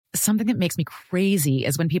Something that makes me crazy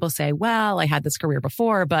is when people say, well, I had this career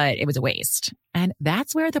before, but it was a waste. And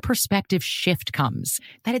that's where the perspective shift comes,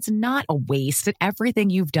 that it's not a waste, that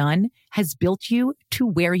everything you've done has built you to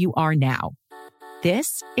where you are now.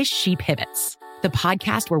 This is She Pivots, the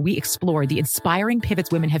podcast where we explore the inspiring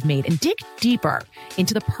pivots women have made and dig deeper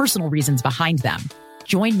into the personal reasons behind them.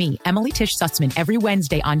 Join me, Emily Tish Sussman, every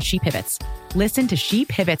Wednesday on She Pivots. Listen to She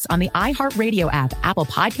Pivots on the iHeartRadio app, Apple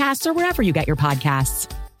Podcasts, or wherever you get your podcasts.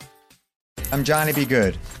 I'm Johnny B.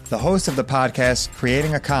 Good, the host of the podcast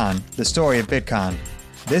Creating a Con, the story of Bitcoin.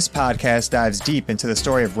 This podcast dives deep into the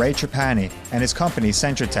story of Ray Trapani and his company,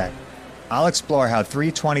 Centratech. I'll explore how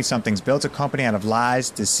three 20-somethings built a company out of lies,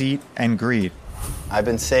 deceit, and greed. I've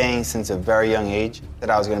been saying since a very young age that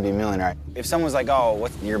I was going to be a millionaire. If someone's like, oh,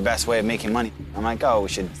 what's your best way of making money? I'm like, oh, we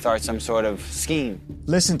should start some sort of scheme.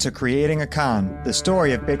 Listen to Creating a Con, the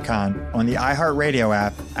story of Bitcoin on the iHeartRadio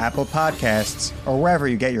app, Apple Podcasts, or wherever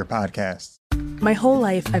you get your podcasts. My whole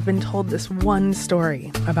life, I've been told this one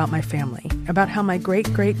story about my family, about how my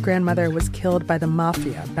great-great-grandmother was killed by the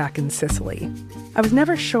mafia back in Sicily. I was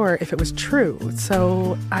never sure if it was true,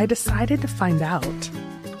 so I decided to find out.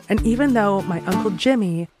 And even though my Uncle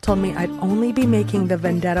Jimmy told me I'd only be making the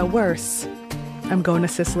vendetta worse, I'm going to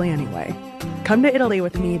Sicily anyway. Come to Italy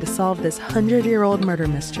with me to solve this 100-year-old murder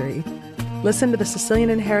mystery. Listen to The Sicilian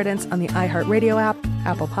Inheritance on the iHeartRadio app,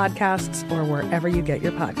 Apple Podcasts, or wherever you get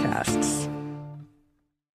your podcasts.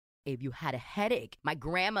 If you had a headache, my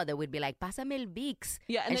grandmother would be like, "Pásame el Vicks."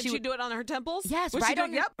 Yeah, and then she'd do it on her temples? Yes, right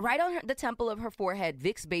on the temple of her forehead,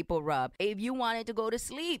 Vicks Vapor Rub. If you wanted to go to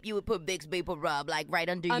sleep, you would put Vicks Vapor Rub, like right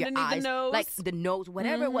underneath your eyes. The nose. Like the nose,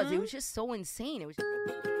 whatever it was. It was just so insane. It was.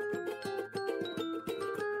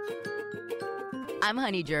 I'm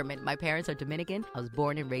Honey German. My parents are Dominican. I was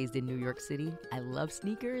born and raised in New York City. I love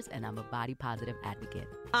sneakers, and I'm a body positive advocate.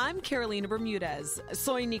 I'm Carolina Bermudez.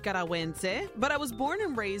 Soy Nicaragüense, but I was born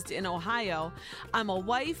and raised in Ohio. I'm a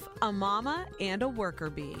wife, a mama, and a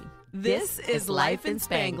worker bee. This is Life in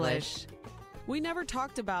Spanglish. We never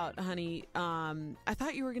talked about, honey, I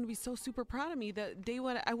thought you were going to be so super proud of me the day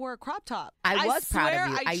when I wore a crop top. I was proud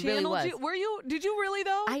of you. I really was. You. Were you? Did you really,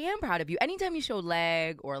 though? I am proud of you. Anytime you show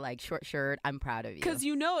leg or like short shirt, I'm proud of you. Because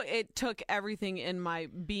you know it took everything in my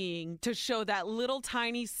being to show that little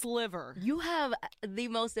tiny sliver. You have the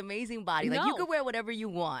most amazing body. Like, you could wear whatever you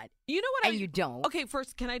want. You know what? And you don't. Okay,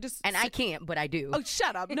 first, can I just... And I can't, but I do. Oh,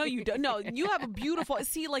 shut up. No, you don't. No, you have a beautiful...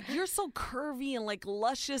 See, like, you're so curvy and, like,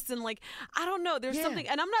 luscious and, like, I don't know. There's something...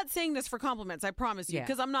 And I'm not saying this for compliments, I promise you,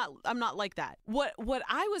 because I'm not like that. What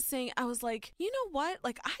I was saying, I was like, you know what?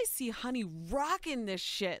 Like, I see Honey rocking this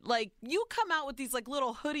shit. Like, you come out with these, like,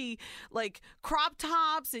 little hoodie, like, crop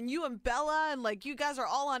tops, and you and Bella, and, like, you guys are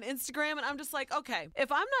all on Instagram, and I'm just like, okay,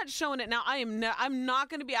 if I'm not showing it now, I'm not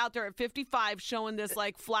going to be out there at 55 showing this,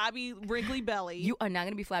 like, flabby, wrinkly belly. You are not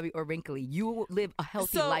going to be flabby or wrinkly. You live a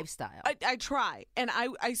healthy lifestyle. I try. And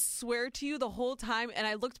I swear to you the whole time, and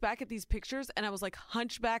I looked back at these pictures, and I was like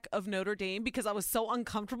Hunchback of Notre Dame because I was so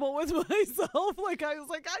uncomfortable with myself. Like, I was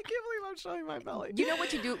like, I can't believe I'm showing my belly. You know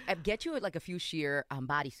what you do? Get you like a few sheer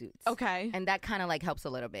bodysuits. Okay. And that kind of like helps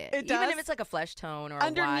a little bit. It does? Even if it's like a flesh tone or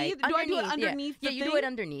underneath. A white. Do I do it underneath? Yeah, you do it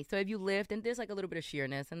underneath. So if you lift and there's like a little bit of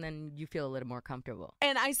sheerness, and then you feel a little more comfortable.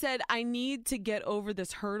 And I said, I need to get over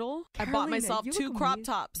this hurdle. Carolina, I bought myself 2 crop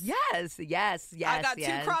tops. Yes. I got 2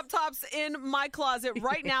 crop tops in my closet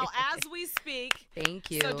right now as we speak.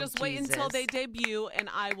 Thank you. So just wait until they debut, and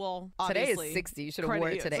I will obviously. Today is 60. You should have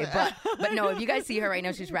worn it today. But no, if you guys see her right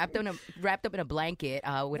now, she's wrapped up in a blanket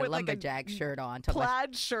with a lumberjack shirt on.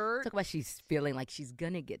 Plaid shirt. Talk about she's feeling like she's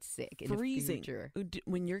gonna get sick in Freezing. the future.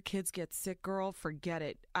 When your kids get sick, girl, forget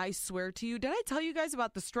it. I swear to you. Did I tell you guys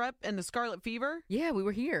about the strep and the scarlet fever? Yeah, we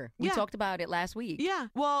were here. We talked about it last week. Yeah.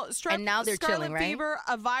 Well, strep and now they're scarlet chilling, right? fever,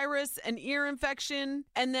 a virus, an ear infection,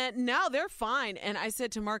 and then now they're fine. And I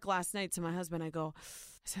said to Mark last night, to my husband, I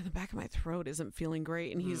said, the back of my throat isn't feeling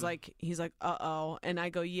great. And he's like, uh-oh. And I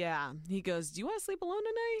go, yeah. He goes, do you want to sleep alone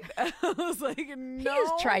tonight? I was like, no. He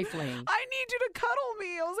is trifling. I need you to cuddle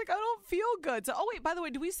me. I was like, I don't feel good. So, wait, by the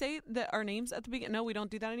way, do we say that our names at the beginning? No, we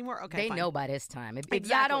don't do that anymore? Okay, They fine. know by this time. If Exactly.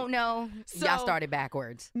 y'all don't know, y'all started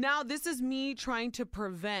backwards. Now, this is me trying to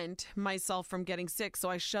prevent myself from getting sick. So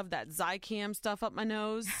I shoved that Zicam stuff up my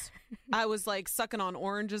nose. I was like sucking on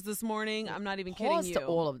oranges this morning. I'm not even kidding you. To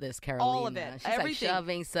all of this, Carolina. All of it. She's everything. Like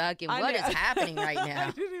shoving, sucking. What is happening right now?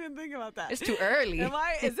 I didn't even think about that. It's too early. Is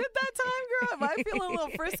it that time, girl? Am I feeling a little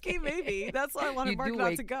frisky? Maybe. That's why I want to mark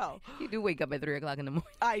not to go. You do wake up at 3 o'clock in the morning.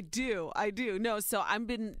 I do. No, so I've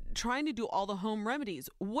been trying to do all the home remedies.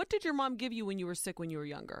 What did your mom give you when you were sick when you were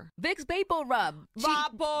younger? Vicks Vapor Rub.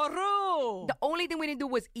 Vaporu. The only thing we didn't do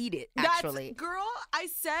was eat it, actually. Girl, I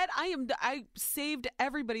said I saved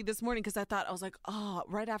everybody this morning because I was like, oh,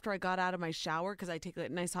 right after I got out of my shower, because I take a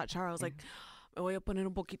nice hot shower, I was like, me voy a poner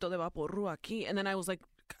un poquito de Vaporu aquí. And then I was like,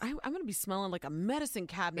 I'm going to be smelling like a medicine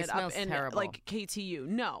cabinet up in terrible. Like KTU.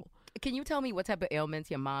 No. Can you tell me what type of ailments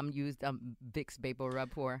your mom used Vicks Vapor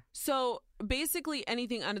Rub for? So basically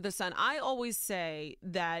anything under the sun. I always say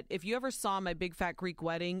that if you ever saw my big fat Greek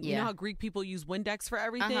wedding, you know how Greek people use Windex for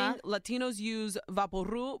everything? Latinos use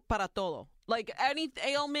Vaporu para todo. Like any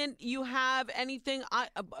ailment you have, anything,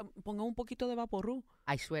 ponga un poquito de Vaporu.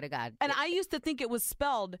 I swear to God. And I used to think it was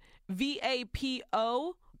spelled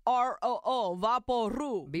VAPO. ROO,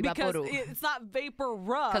 Vaporu. Because it's not vapor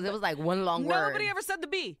rub. Because it was like one long word. Nobody ever said the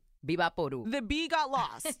B. Bivaporu. The B got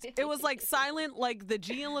lost. It was like silent, like the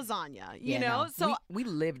G in lasagna, you know? No. So we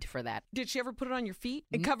lived for that. Did she ever put it on your feet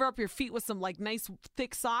and cover up your feet with some like nice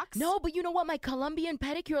thick socks? No, but you know what? My Colombian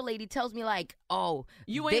pedicure lady tells me like, oh,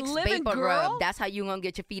 you ain't Vicks living, Vapor girl. Rub, that's how you gonna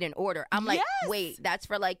get your feet in order. I'm like, wait, that's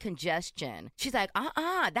for like congestion. She's like,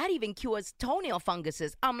 that even cures toenail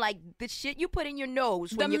funguses. I'm like, the shit you put in your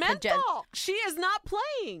nose when you're congested. She is not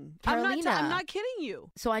playing. Carolina. I'm not kidding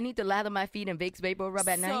you. So I need to lather my feet in Vicks Vapor Rub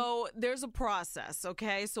at night? So there's a process,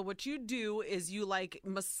 okay? So what you do is you like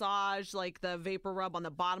massage like the vapor rub on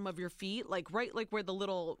the bottom of your feet, like right like where the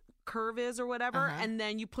little curve is or whatever, and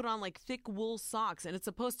then you put on like thick wool socks, and it's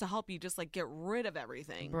supposed to help you just like get rid of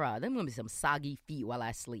everything. Bruh, them gonna be some soggy feet while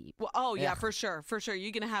I sleep. Well, oh yeah, for sure.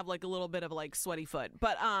 You're gonna have like a little bit of like sweaty foot.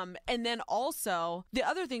 But and then also the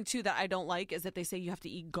other thing too that I don't like is that they say you have to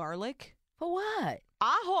eat garlic. For what?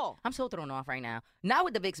 Ajo. I'm so thrown off right now. Not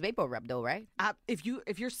with the Vicks Vapor Rub though, right? If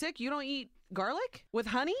you're sick, you don't eat garlic with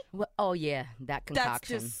honey? Well, oh yeah, that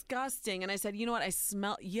concoction. That's disgusting. And I said, you know what? I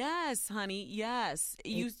smell. Yes, honey. Yes.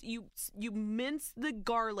 You mince the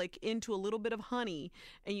garlic into a little bit of honey,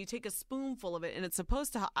 and you take a spoonful of it, and it's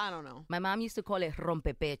supposed to. I don't know. My mom used to call it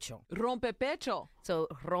rompepecho. Rompepecho. So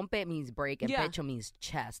rompe means break, and pecho means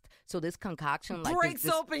chest. So this concoction like breaks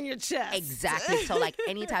open your chest. Exactly. So like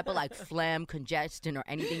any type of like phlegm, congestion, or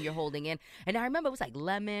anything you're holding in. And I remember it was like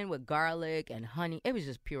lemon with garlic and honey. It was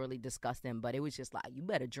just purely disgusting. But it was just like, you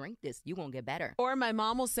better drink this. You're going to get better. Or my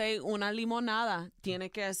mom will say, una limonada. Tiene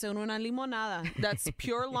que hacer una limonada. That's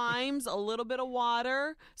pure limes, a little bit of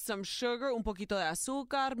water, some sugar, un poquito de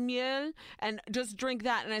azúcar, miel, and just drink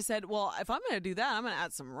that. And I said, well, if I'm going to do that, I'm going to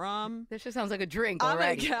add some rum. This just sounds like a drink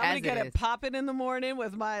already. I'm going to get it popping in the morning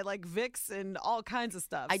with my like Vicks and all kinds of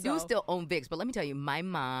stuff. I do still own Vicks, but let me tell you, my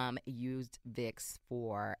mom used Vicks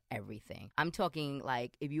for everything. I'm talking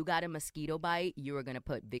like if you got a mosquito bite, you were going to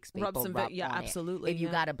put Vicks Vapor Rub. Yeah, absolutely. If you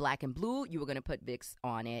got a black and blue, you were going to put Vicks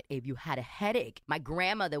on it. If you had a headache, my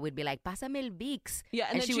grandmother would be like, pásame el Vicks. Yeah,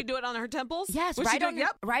 and then she'd do it on her temples? Yes, right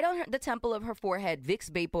on the temple of her forehead, Vicks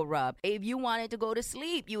Vapor Rub. If you wanted to go to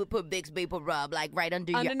sleep, you would put Vicks Vapor Rub, like right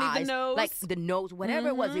underneath your eyes. The nose. Like the nose, whatever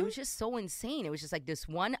it was. It was just so insane. It was just like this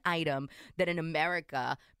one item that in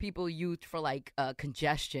America, people used for like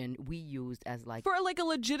congestion, we used as like... For like a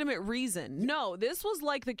legitimate reason. No, this was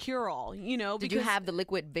like the cure-all, you know. Did you have the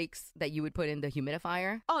liquid Vicks that you would put in the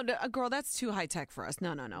humidifier? Oh, no, girl, that's too high tech for us.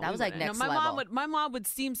 No. That was like next level. My mom would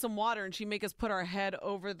steam some water and she'd make us put our head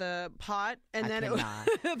over the pot, and then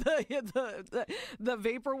the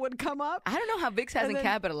vapor would come up. I don't know how Vicks hasn't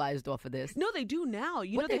capitalized off of this. No, they do now.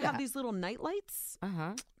 You know they have these little night lights.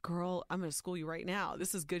 Girl, I'm going to school you right now.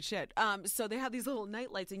 This is good shit. So they have these little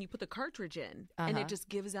night lights, and you put the cartridge in, and it just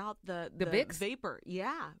gives out the Vicks? vapor.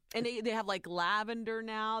 Yeah. And they have like lavender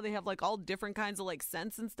now. They have like all different kinds of like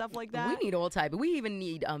scents and stuff like that. We need all type. We even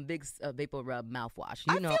need Vicks Vapor Rub mouthwash.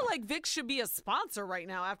 I feel like Vicks should be a sponsor right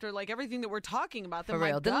now after like everything that we're talking about. For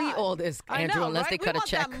real. Delete all this, Andrew, unless they cut a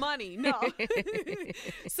check. We want that money. No.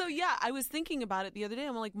 So yeah, I was thinking about it the other day.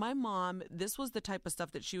 I'm like, my mom, this was the type of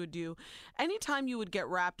stuff that she would do. Anytime you would get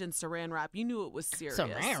wrapped in saran wrap, you knew it was serious.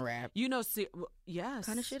 Saran wrap? You know, yes. What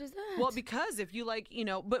kind of shit is that? Well, because if you like, you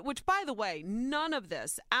know, but which by the way, none of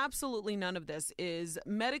this, absolutely none of this is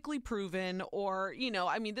medically proven or, you know,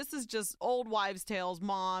 I mean, this is just just old wives' tales,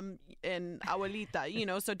 mom and abuelita, you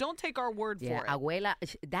know, so don't take our word for it. Abuela,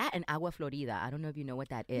 that and agua florida. I don't know if you know what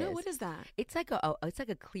that is. No, what is that? It's like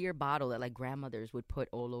a clear bottle that like grandmothers would put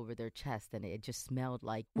all over their chest, and it just smelled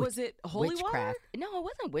like was it holy witchcraft. water? No, it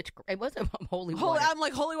wasn't witchcraft. It wasn't holy water. I'm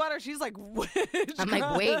like, holy water? She's like, witchcraft. I'm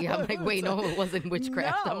like, wait, no, it wasn't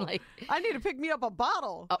witchcraft. No. I'm like, I need to pick me up a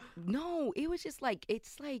bottle. No, it was just like,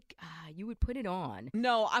 it's like you would put it on.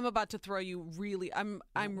 No, I'm about to throw you really, I'm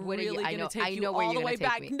really going to take you all the way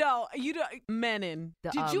back. Me. No, you don't. Menin.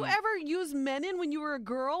 Did you ever use Menin when you were a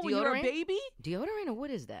girl, when you were a baby? Deodorant, or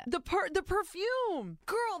what is that? The perfume.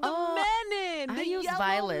 Girl, the Menin. I used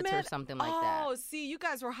Violets or something like that. Oh, see, you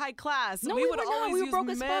guys were high class. No, we would always we use broke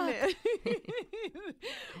Menin.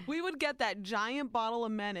 We would get that giant bottle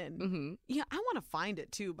of Menin. Mm-hmm. Yeah, I want to find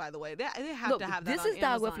it too, by the way. They have to have that This on is the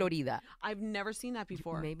Amazon. agua florida. I've never seen that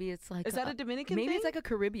before. Maybe it's like... Is that a Dominican thing? Maybe it's like a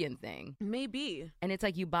Caribbean thing. Maybe. And it's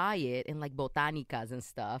like you buy it in like botanicas and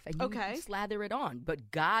stuff, and you slather it on.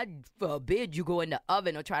 But God forbid you go in the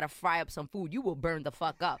oven or try to fry up some food. You will burn the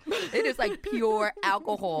fuck up. It is like pure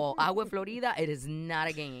alcohol. Agua florida, it is not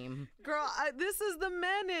a game. Girl, this is the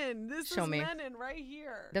Menin. Show me. Menin right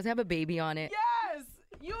here. Does it have a baby on it? Yes.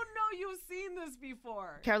 You know you've seen this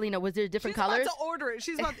before. Carolina, was there different colors? She's about to order it.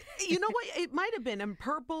 She's about to, you know what? It might have been in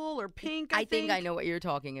purple or pink, I think. I know what you're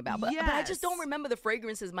talking about. But I just don't remember the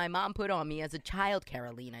fragrances my mom put on me as a child,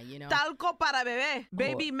 Carolina, you know? Talco para bebé.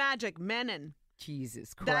 Baby Magic, Menin.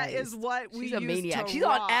 Jesus Christ. That is what we She's a maniac. She's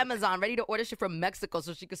rock. on Amazon ready to order shit from Mexico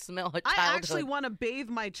so she can smell her childhood. I actually want to bathe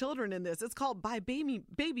my children in this. It's called By Baby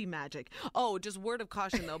Magic. Oh, just word of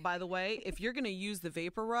caution though, by the way, if you're going to use the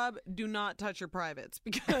vapor rub, do not touch your privates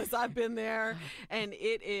because I've been there and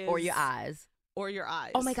it is... Or your eyes. Or your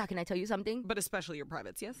eyes. Oh my God, can I tell you something? But especially your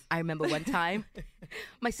privates, yes? I remember one time,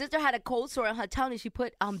 my sister had a cold sore on her tongue and she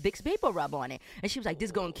put Vicks Vapor Rub on it. And she was like, this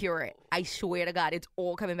is going to cure it. I swear to God, it's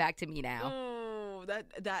all coming back to me now.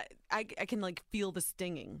 That I can like feel the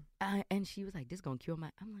stinging. And she was like, this is going to cure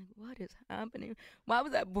my... I'm like, what is happening? Why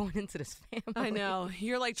was I born into this family? I know.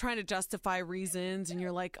 You're like trying to justify reasons and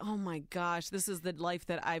you're like, oh my gosh, this is the life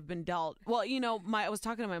that I've been dealt. Well, you know, I was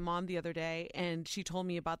talking to my mom the other day and she told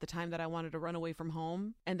me about the time that I wanted to run away from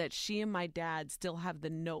home and that she and my dad still have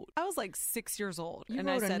the note. I was like 6 years old. You and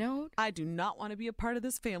wrote I said, a note? I do not want to be a part of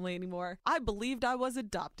this family anymore. I believed I was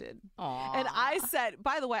adopted. Aww. And I said,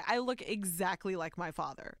 by the way, I look exactly like my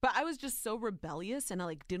father. But I was just so rebellious and I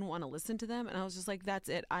like didn't want to listen to them. And I was just like, that's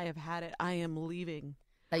it. I have had it. I am leaving.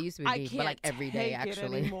 That used to be me, but like every day, actually. I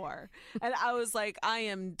can't take it anymore. And I was like, I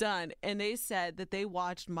am done. And they said that they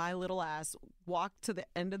watched my little ass walk to the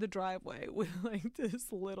end of the driveway with like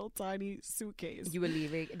this little tiny suitcase. You were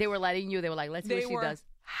leaving. They were letting you. They were like, let's see what she does.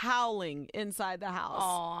 Howling inside the house.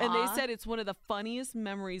 Aww. And they said it's one of the funniest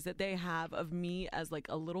memories that they have of me as like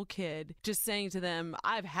a little kid just saying to them,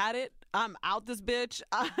 I've had it. I'm out this bitch.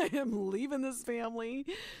 I am leaving this family.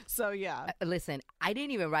 So yeah. Listen, I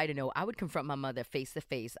didn't even write a note. I would confront my mother face to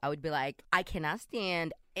face. I would be like, I cannot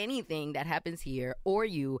stand anything that happens here or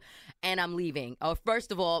you, and I'm leaving.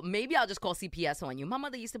 First of all, maybe I'll just call CPS on you. My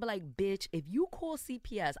mother used to be like, bitch, if you call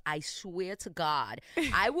CPS, I swear to God,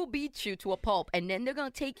 I will beat you to a pulp, and then they're going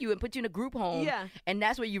to take you and put you in a group home, and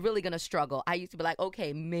that's where you're really going to struggle. I used to be like,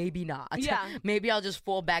 okay, maybe not. Yeah. Maybe I'll just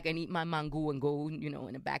fall back and eat my mango and go, you know,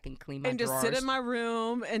 in the back and clean my and drawers. Just sit in my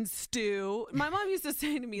room and stew. My mom used to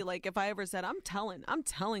say to me, like, if I ever said, I'm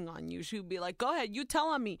telling on you, she would be like, go ahead, you tell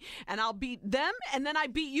on me, and I'll beat them, and then I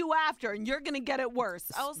beat you after, and you're gonna get it worse.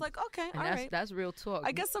 I was like, okay, all right. That's real talk.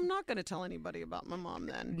 I guess I'm not gonna tell anybody about my mom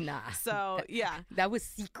then. Nah. So yeah, that was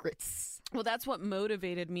secrets. Well, that's what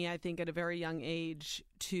motivated me, I think, at a very young age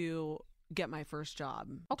to get my first job.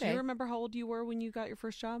 Okay. Do you remember how old you were when you got your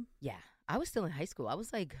first job? Yeah, I was still in high school. I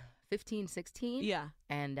was like 15, 16. Yeah.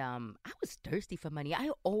 And I was thirsty for money. I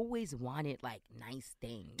always wanted like nice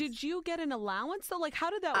things. Did you get an allowance though? Like, how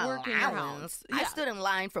did that work in your house? I stood in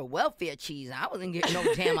line for welfare cheese. I wasn't getting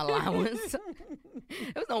no damn allowance.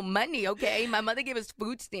 There was no money, okay? My mother gave us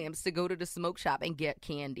food stamps to go to the smoke shop and get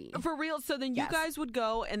candy. For real? So then you guys would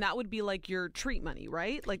go, and that would be like your treat money,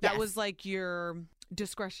 right? Like that was like your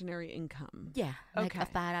discretionary income. Yeah, like a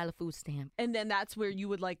 $5 food stamp. And then that's where you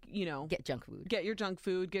would, like, you know, get junk food. Get your junk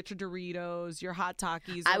food, get your Doritos, your Hot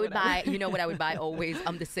Takis. I would buy, you know what I would buy always?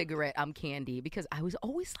 The cigarette candy, because I was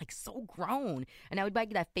always like so grown, and I would buy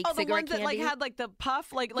that fake cigarette candy. Oh, the ones that like had like the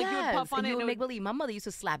puff, like you would puff on and it. You would make believe. My mother used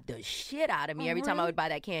to slap the shit out of me every time I would buy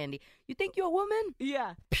that candy. You think you're a woman?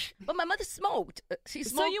 Yeah. But my mother smoked. She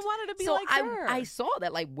smoked. So you wanted to be like her. I saw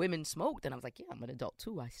that like women smoked, and I was like, yeah, I'm an adult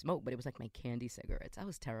too. I smoke, but it was like my candy cigarettes. I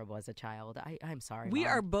was terrible as a child. I'm sorry. We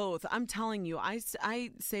Mom. are both. I'm telling you. I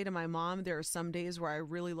say to my mom, there are some days where I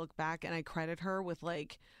really look back and I credit her with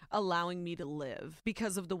like allowing me to live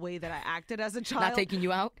because of the way that I acted as a child. Not taking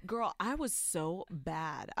you out? Girl, I was so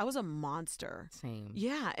bad. I was a monster. Same.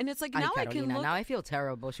 Yeah, and it's like now I can look. Now I feel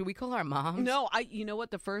terrible. Should we call our moms? No, you know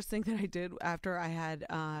what? The first thing that I did after I had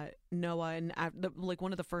Noah, and like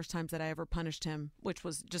one of the first times that I ever punished him, which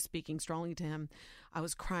was just speaking strongly to him, I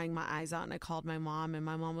was crying my eyes out, and I called my mom, and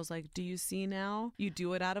my mom was like, "Do you see now? You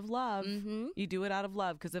do it out of love. Mm-hmm. You do it out of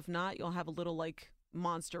love, because if not, you'll have a little like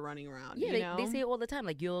monster running around." Yeah, you know? they say it all the time.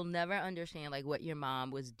 Like, you'll never understand like what your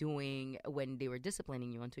mom was doing when they were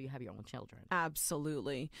disciplining you until you have your own children.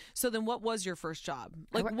 Absolutely. So then, what was your first job?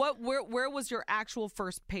 Like, where was your actual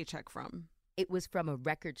first paycheck from? It was from a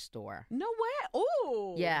record store. No way.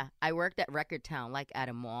 Oh. Yeah, I worked at Record Town, like at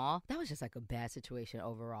a mall. That was just like a bad situation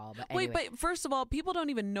overall. But anyway. Wait, but first of all, people don't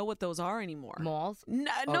even know what those are anymore. Malls?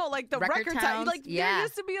 No, like the record town. Like yeah. There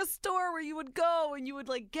used to be a store where you would go and you would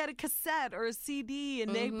like get a cassette or a CD,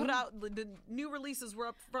 and they put out the new releases were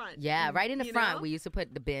up front. Yeah, right in the front. Know? We used to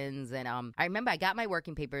put the bins, and I remember I got my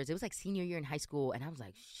working papers. It was like senior year in high school, and I was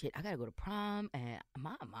like, shit, I gotta go to prom, and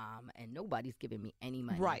my mom, and nobody's giving me any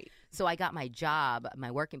money. Right. So I got my job,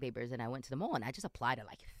 my working papers, and I went to the mall, and I just applied at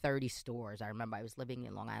like 30 stores. I remember I was living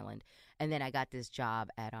in Long Island, and then I got this job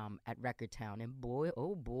at Record Town, and boy,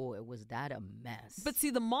 oh boy, was that a mess. But see,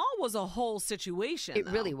 the mall was a whole situation. It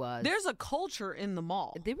really was. There's a culture in the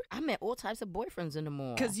mall. I met all types of boyfriends in the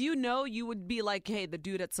mall. Because you would be like, hey, the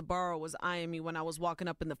dude at Sbarro was eyeing me when I was walking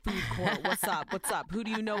up in the food court. What's up? What's up? Who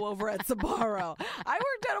do you know over at Sbarro? I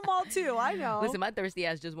worked at a mall too. I know. Listen, my thirsty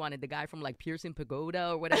ass just wanted the guy from like Pearson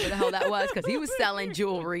Pagoda or whatever the hell that was, because he was selling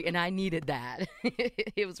jewelry and I needed that.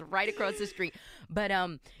 It was right across the street. But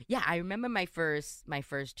yeah, I remember my first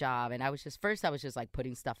job, and I was just like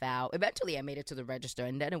putting stuff out. Eventually I made it to the register,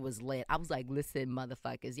 and then it was lit. I was like, listen,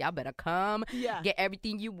 motherfuckers, y'all better come, get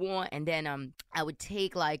everything you want. And then I would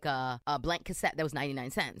take like a blank cassette that was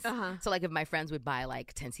 99 cents. So like if my friends would buy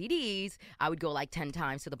like 10 CDs, I would go like 10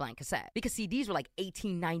 times to the blank cassette, because CDs were like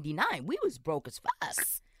 $18.99. We was broke as fuck.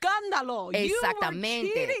 Scandalo. You were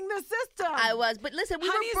cheating the system. I was, but listen, we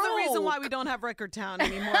Honey's were broke. the reason why we don't have Record Town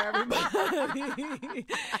anymore, everybody.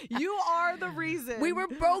 You are the reason. We were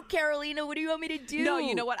broke, Carolina. What do you want me to do? No,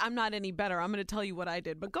 you know what? I'm not any better. I'm going to tell you what I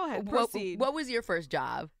did, but go ahead, proceed. What was your first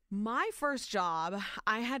job? My first job,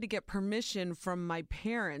 I had to get permission from my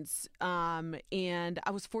parents, and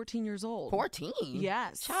I was 14 years old. 14?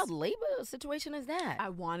 Yes. Child labor situation is that? I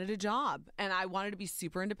wanted a job, and I wanted to be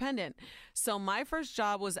super independent. So my first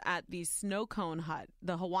job was at the snow cone hut,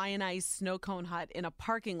 the Hawaiian Ice snow cone hut in a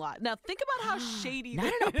parking lot. Now, think about how shady Not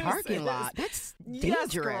this in a parking is. lot. That's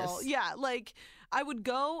dangerous. Yes, girl. Yeah, like I would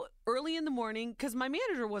go early in the morning because my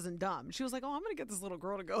manager wasn't dumb. She was like, oh, I'm going to get this little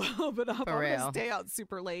girl to go open up. I'm going to stay out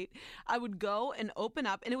super late. I would go and open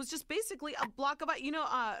up, and it was just basically a block of,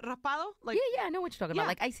 rapado? Like, yeah, I know what you're talking about,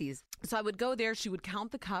 like ices. So I would go there. She would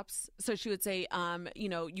count the cups. So she would say,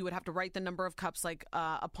 you would have to write the number of cups, like,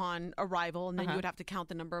 upon arrival, and then you would have to count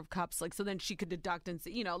the number of cups, like, so then she could deduct and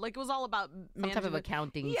say, like, it was all about some type of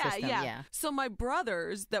accounting system. Yeah. So my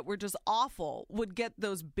brothers that were just awful would get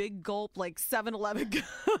those big gulp, like, 7-Eleven cups.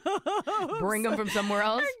 Bring them from somewhere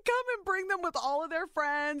else? And come and bring them with all of their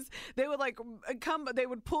friends. They would, like, they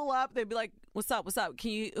would pull up. They'd be like, what's up?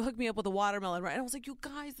 Can you hook me up with a watermelon? Right? And I was like, you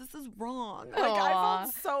guys, this is wrong. Like, I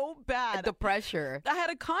felt so bad. The pressure. I had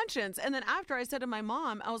a conscience. And then after I said to my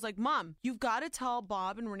mom, I was like, Mom, you've got to tell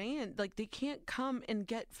Bob and Renee, and like, they can't come and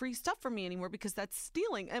get free stuff from me anymore because that's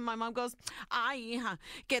stealing. And my mom goes, ay, hija,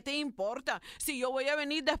 ¿qué te importa? Si yo voy a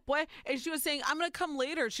venir después. And she was saying, I'm going to come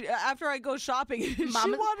later after I go shopping. She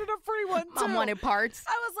wanted a free one too. Mom wanted parts.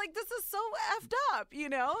 I was like, this is so effed up,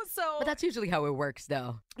 So, but that's usually how it works,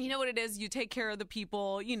 though. You know what it is? You take care of the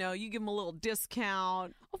people. You give them a little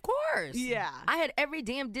discount. Of course. Yeah. I had every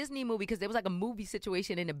damn Disney movie because there was like a movie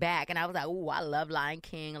situation in the back, and I was like, oh, I love Lion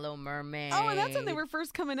King, Little Mermaid. Oh, and that's when they were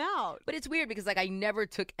first coming out. But it's weird because like I never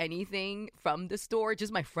took anything from the store.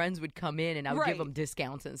 Just my friends would come in, and I would give them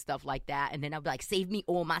discounts and stuff like that. And then I'd be like, save me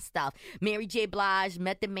all my stuff. Mary J. Blige,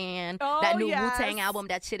 Met the Man, that new Wu-Tang album,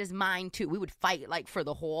 that shit is mine too. We would fight like for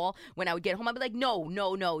the haul. When I would get home, I'd be like, no.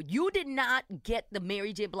 You did not get the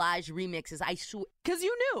Mary J. Blige remixes. I swear. Because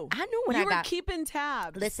you knew. I knew when I got. You were keeping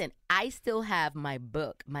tabs. Listen, I still have my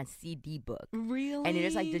book, my CD book. Really? And it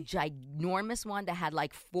is like the ginormous one that had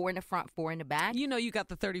like 4 in the front, 4 in the back. You got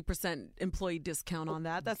the 30% employee discount on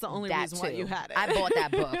that. That's the only reason why you had it. I bought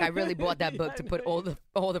that book. I really bought that book to put all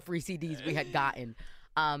the free CDs we had gotten.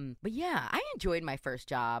 But yeah, I enjoyed my first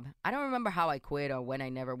job. I don't remember how I quit or when I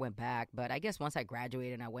never went back, but I guess once I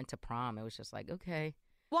graduated and I went to prom, it was just like, okay.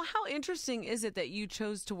 Well, how interesting is it that you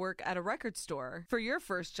chose to work at a record store for your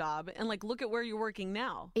first job and like look at where you're working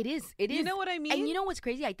now? It is. It is. You know what I mean? And you know what's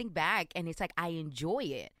crazy? I think back and it's like I enjoy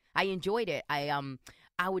it. I enjoyed it.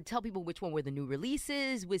 I would tell people which one were the new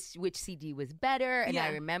releases, which CD was better, and I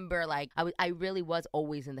remember like I really was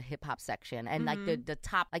always in the hip hop section, and like the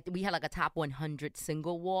top, like we had like a top 100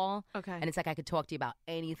 single wall, and it's like I could talk to you about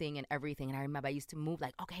anything and everything. And I remember I used to move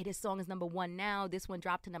like, okay, this song is number 1 now, this one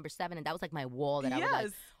dropped to number 7, and that was like my wall that I would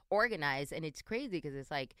like organize. And it's crazy because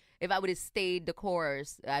it's like if I would have stayed the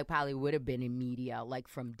course, I probably would have been in media like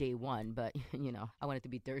from day one. But you know, I wanted to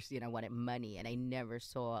be thirsty and I wanted money, and I never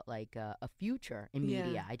saw like a future in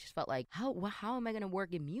media. I just felt like how am I going to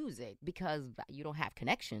work in music, because you don't have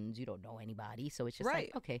connections, you don't know anybody, so it's just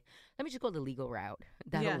like, okay, let me just go the legal route.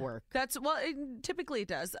 That'll work. That's typically it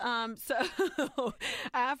does. So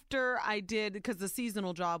after I did, because the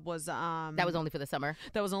seasonal job was that was only for the summer.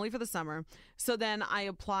 That was only for the summer. So then I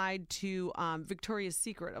applied to Victoria's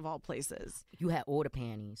Secret of all places. You had all the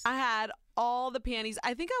panties. I had all the panties.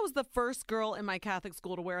 I think I was the first girl in my Catholic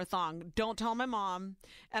school to wear a thong. Don't tell my mom.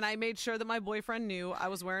 And I made sure that my boyfriend knew I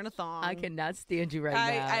was wearing a thong. I cannot stand you now.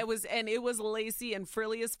 I was, and it was lacy and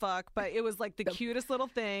frilly as fuck, but it was like the cutest little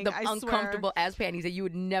thing. The uncomfortable ass panties that you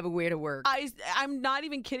would never wear to work. I'm not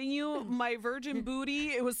even kidding you. My virgin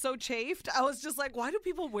booty, it was so chafed. I was just like, why do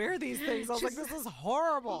people wear these things? I was like, this is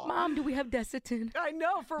horrible. Mom, do we have Desitin? I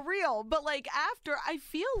know, for real. But like after, I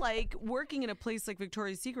feel like working in a place like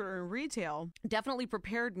Victoria's Secret or in retail definitely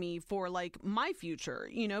prepared me for like my future,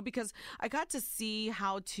 you know, because I got to see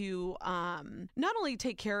how to not only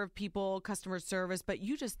take care of people, customer service, but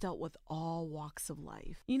you just dealt with all walks of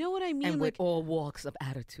life. You know what I mean? And with all walks of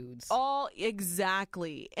attitudes. All,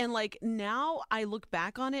 exactly. And like now I look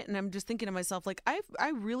back on it and I'm just thinking to myself, like I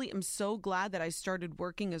really am so glad that I started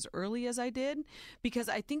working as early as I did, because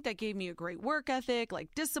I think that gave me a great work ethic,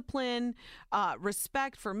 like discipline,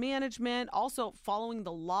 respect for management, also following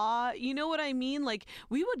the law. You know what I mean? Like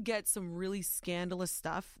we would get some really scandalous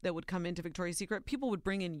stuff that would come into Victoria's Secret. People would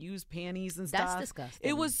bring in used panties and stuff. That's disgusting.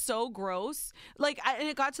 It was so gross. Like, and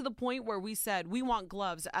it got to the point where we said we want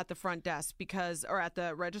gloves at the front desk or at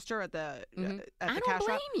the register at the I cash don't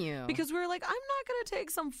shop, blame you, because we were like, I'm not gonna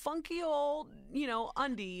take some funky old,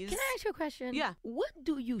 undies. Can I ask you a question? Yeah. What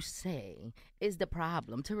do you say is the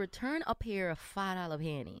problem to return a pair of $5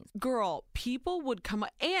 panties? Girl, people would come,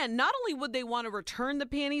 and not only would they want to return the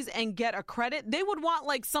panties and get a credit, they would want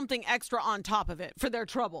like something extra on top of it for their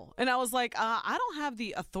trouble. And I was like, I don't have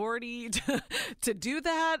the authority to do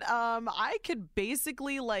that. I could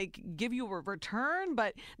basically like give you a return,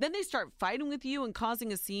 but then they start fighting with you and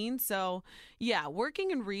causing a scene. So yeah,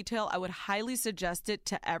 working in retail, I would highly suggest it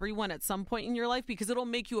to everyone at some point in your life, because it'll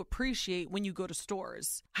make you appreciate when you go to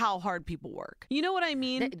stores how hard people work. You know what I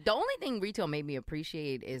mean? The only thing retail made me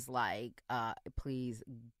appreciate is like, please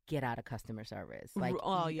get out of customer service. Like,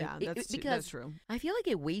 oh yeah, that's true. I feel like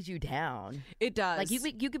it weighs you down. It does.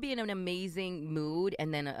 Like you could be in an amazing mood,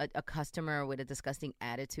 and then a customer with a disgusting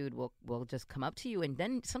attitude will just come up to you, and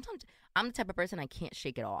then sometimes I'm the type of person I can't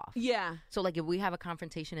shake it off. Yeah. So like if we have a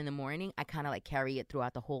confrontation in the morning, I kind of like carry it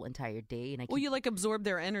throughout the whole entire day, and you like absorb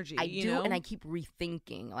their energy. I do, and I keep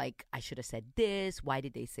rethinking. Like I should have said this. Why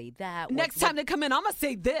did they say that? Next time they come in, I'm gonna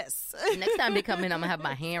say this. Next time they come in, I'm gonna have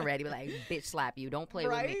my hand ready, be like, bitch, slap you. Don't play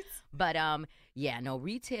with me. But yeah, no,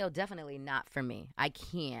 retail definitely not for me. I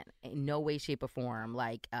can't in no way, shape, or form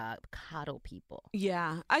like coddle people.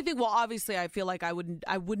 Yeah, I think. Well, obviously, I feel like I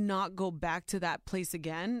would not go back to that place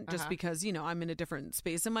again, just because I'm in a different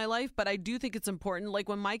space in my life. But I do think it's important. Like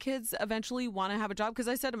when my kids eventually want to have a job, because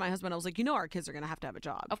I said to my husband, I was like, our kids are going to have a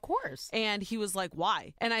job. Of course. And he was like,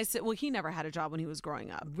 why? And I said, well, he never had a job when he was growing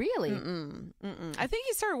up. Really? I think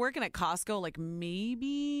he started working at Costco like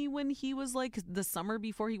maybe when he was like the summer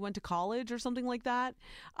before he went to college or something like that,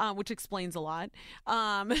 which explains a lot.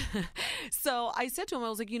 So I said to him, I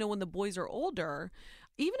was like, when the boys are older,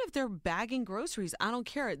 even if they're bagging groceries, I don't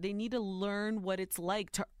care. They need to learn what it's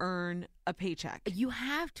like to earn a paycheck. You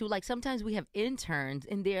have to. Like sometimes we have interns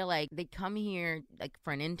and they're like, they come here like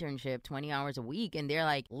for an internship 20 hours a week, and they're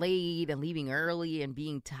like late and leaving early and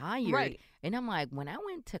being tired. Right. And I'm like, when I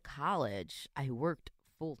went to college, I worked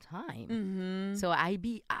full time. So I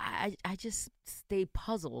just stay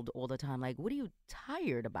puzzled all the time. Like, what are you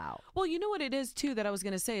tired about. Well, you know what it is too that I was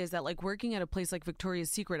going to say is that like working at a place like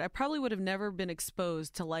Victoria's Secret, I probably would have never been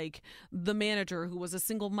exposed to like the manager who was a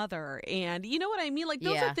single mother, and you know what I mean? Like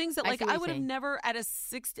those are things that like I would have never as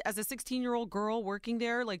a 16-year-old girl working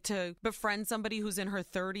there, like to befriend somebody who's in her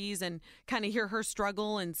 30s and kind of hear her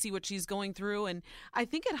struggle and see what she's going through. And I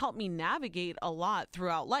think it helped me navigate a lot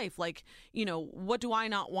throughout life. Like, you know, what do I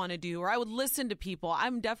not want to do? Or I would listen to people.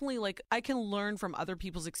 I'm definitely like, I can learn from other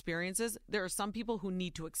people's experiences. There are some people who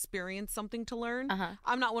need to experience something to learn.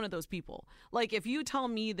 I'm not one of those people. Like if you tell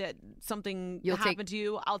me that something happened to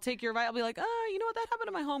you, I'll take your advice. I'll be like, oh, you know what? That happened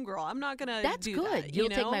to my homegirl. I'm not going to do that. That's good. You'll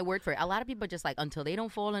take my word for it. A lot of people just like, until they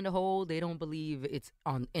don't fall in the hole, they don't believe it's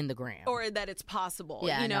in the gram. Or that it's possible.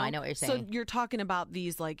 Yeah, you know? I know what you're saying. So you're talking about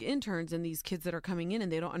these like interns and these kids that are coming in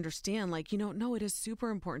and they don't understand, like, you know, no, it is super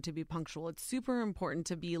important to be punctual. It's super important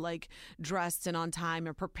to be like dressed and on time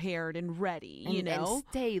and prepared and ready, you know? And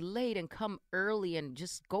stay late and come early and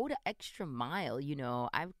just go the extra mile, you know?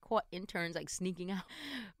 I've caught interns like sneaking out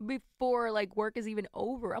before like work is even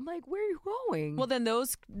over. I'm like, where are you going? Well, then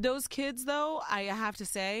those kids, though, I have to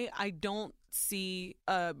say, I don't see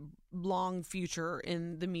a long future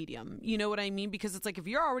in the medium. You know what I mean? Because it's like if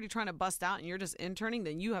you're already trying to bust out and you're just interning,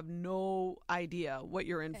 then you have no idea what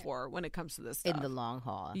you're in for when it comes to this stuff. In the long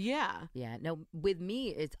haul. Yeah. Yeah. No, with me,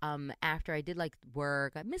 it's after I did like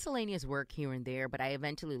work, miscellaneous work here and there, but I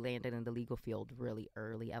eventually landed in the legal field really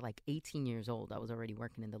early. At like 18 years old, I was already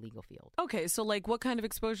working in the legal field. Okay. So like what kind of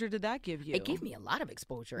exposure did that give you? It gave me a lot of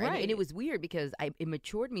exposure. Right. And it was weird because it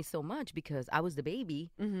matured me so much because I was the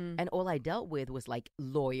baby and all I dealt with was like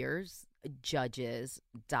lawyers, judges,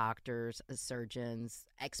 doctors, surgeons,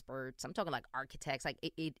 experts. I'm talking like architects. Like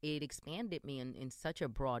it expanded me in such a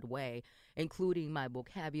broad way, including my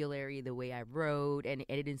vocabulary, the way I wrote, and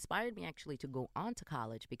it inspired me actually to go on to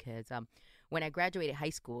college because when I graduated high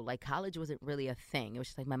school, like college wasn't really a thing. It was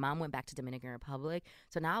just like my mom went back to Dominican Republic.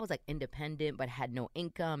 So now I was like independent but had no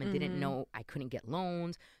income and didn't know I couldn't get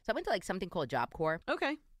loans. So I went to like something called Job Corps.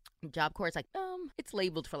 Okay. Job Corps is like, it's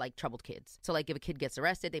labeled for like troubled kids. So like if a kid gets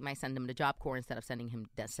arrested, they might send them to Job Corps instead of sending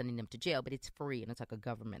them to jail, but it's free and it's like a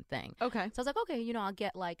government thing. Okay. So I was like, okay, you know, I'll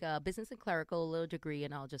get like a business and clerical, a little degree,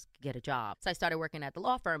 and I'll just get a job. So I started working at the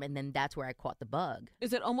law firm, and then that's where I caught the bug.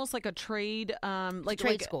 Is it almost like a trade,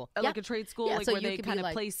 trade school? Like a trade school, yeah, like so where they kind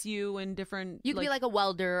of place you in different. You could be like a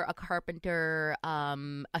welder, a carpenter,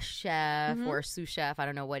 a chef, or a sous chef. I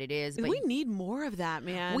don't know what it is. But we need more of that,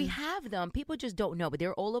 man. We have them. People just don't know, but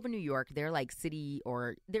they're all over New York. They're like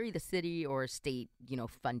they're either city or state, you know,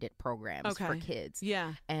 funded programs for kids.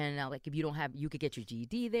 Yeah. And like if you don't have, you could get your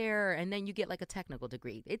GED there, and then you get like a technical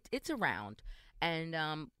degree. It's around. And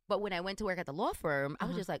but when I went to work at the law firm, I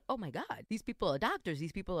was just like, oh my God, these people are doctors,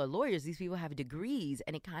 these people are lawyers, these people have degrees,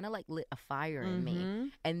 and it kind of like lit a fire in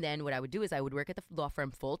me. And then what I would do is I would work at the law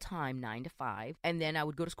firm full time, 9 to 5, and then I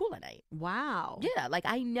would go to school at night. Wow. Yeah, like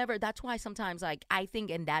that's why sometimes like I think,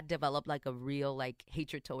 and that developed like a real like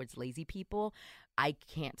hatred towards lazy people. I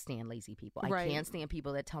can't stand lazy people. I can't stand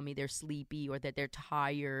people that tell me they're sleepy or that they're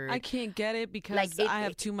tired. I can't get it because like I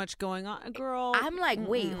have too much going on. Girl. I'm like,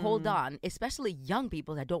 wait, hold on. Especially young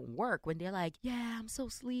people that don't work, when they're like, yeah, I'm so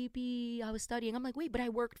sleepy, I was studying. I'm like, wait, but I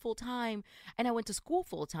worked full time and I went to school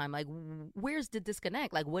full time. Like, where's the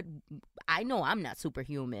disconnect? Like, what? I know I'm not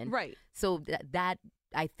superhuman. Right. So that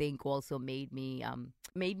I think also made me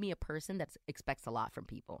a person that expects a lot from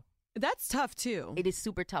people. That's tough too. It is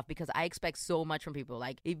super tough because I expect so much from people.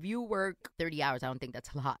 Like if you work 30 hours, I don't think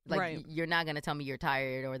that's a lot. Like you're not going to tell me you're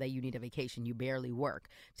tired or that you need a vacation. You barely work.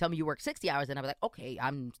 Tell me you work 60 hours and I'm like, okay,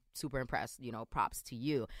 I'm super impressed. You know, props to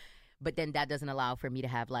you. But then that doesn't allow for me to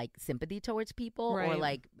have like sympathy towards people or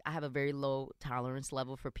like I have a very low tolerance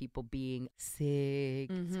level for people being sick,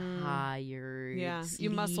 tired, sleepy, you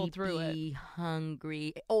muscle through it,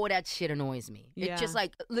 hungry. Oh, that shit annoys me. Yeah. It's just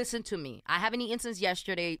like, listen to me. I haven't eaten since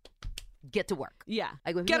yesterday. Get to work. Yeah.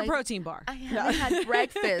 Like, get a protein bar. I haven't had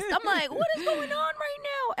breakfast. I'm like, what is going on right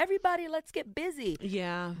now? Everybody, let's get busy.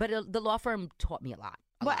 Yeah. But the law firm taught me a lot.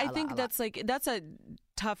 I think that's a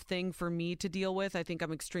tough thing for me to deal with. I think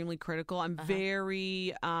I'm extremely critical. I'm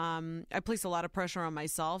very, I place a lot of pressure on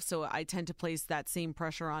myself. So I tend to place that same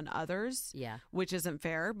pressure on others. Yeah. Which isn't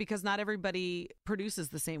fair because not everybody produces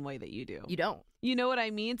the same way that you do. You don't. You know what I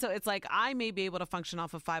mean? So it's like I may be able to function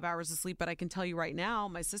off of 5 hours of sleep, but I can tell you right now,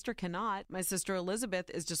 my sister cannot. My sister Elizabeth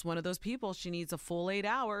is just one of those people. She needs a full 8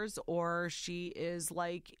 hours or she is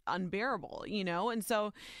like unbearable, you know? And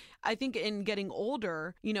so I think in getting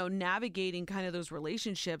older, you know, navigating kind of those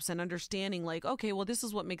relationships and understanding like, okay, well, this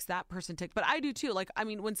is what makes that person tick. But I do too. Like, I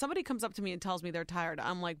mean, when somebody comes up to me and tells me they're tired,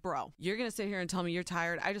 I'm like, bro, you're going to sit here and tell me you're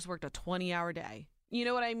tired. I just worked a 20-hour day. You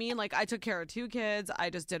know what I mean? Like, I took care of 2 kids. I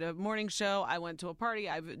just did a morning show. I went to a party.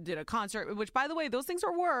 I did a concert, which, by the way, those things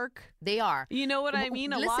are work. They are. You know what I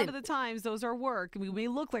mean? Listen, a lot of the times, those are work. We may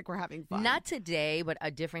look like we're having fun. Not today, but a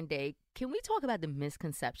different day. Can we talk about the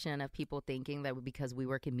misconception of people thinking that because we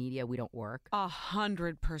work in media, we don't work?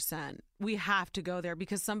 100%. We have to go there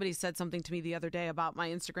because somebody said something to me the other day about my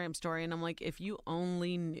Instagram story. And I'm like, if you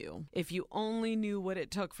only knew what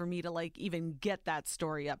it took for me to like even get that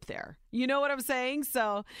story up there. You know what I'm saying?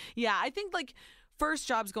 So, yeah, I think like first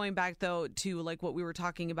jobs, going back though to like what we were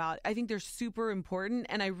talking about, I think they're super important,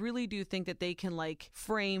 and I really do think that they can like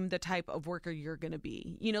frame the type of worker you're going to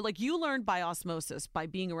be. You know, like you learned by osmosis by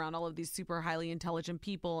being around all of these super highly intelligent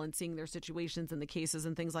people and seeing their situations and the cases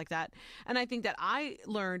and things like that. And I think that I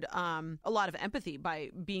learned a lot of empathy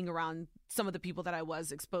by being around some of the people that I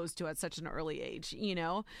was exposed to at such an early age, you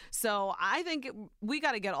know? So I think we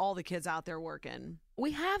got to get all the kids out there working.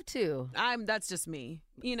 We have to. That's just me,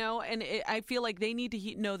 you know, and I feel like they need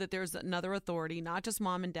to know that there's another authority, not just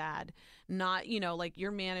mom and dad, not, you know, like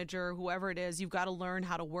your manager, whoever it is. You've got to learn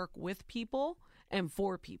how to work with people and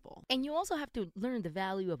for people. And you also have to learn the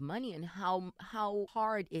value of money and how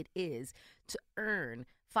hard it is to earn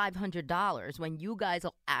 $500 when you guys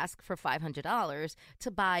will ask for $500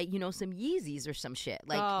 to buy, you know, some Yeezys or some shit.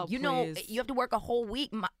 Like, you know, you have to work a whole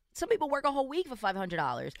week. Some people work a whole week for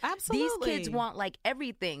 $500. Absolutely. These kids want like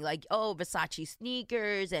everything, like, oh, Versace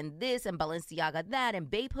sneakers and this and Balenciaga that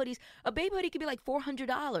and Bape hoodies. A Bape hoodie could be like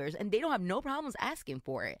 $400 and they don't have no problems asking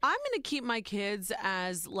for it. I'm going to keep my kids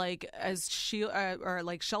as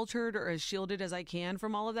sheltered or as shielded as I can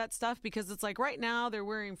from all of that stuff, because it's like right now they're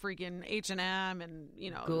wearing freaking H&M and,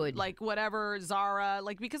 you know, Good. like whatever, Zara,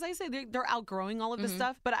 like, because I say they're outgrowing all of this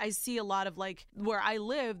stuff, but I see a lot of like where I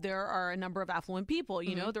live, there are a number of affluent people,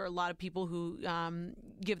 you know, there are a lot of people who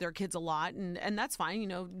give their kids a lot, and that's fine, you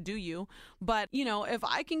know, do you. But, you know, if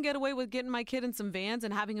I can get away with getting my kid in some Vans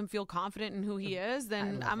and having him feel confident in who he is,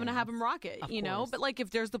 then I'm going to have him rock it, you know. But like if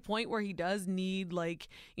there's the point where he does need, like,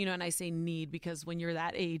 you know, and I say need because when you're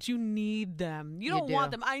that age, you need them. You don't want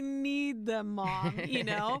them. I need them, Mom, you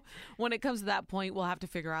know. When it comes to that point, we'll have to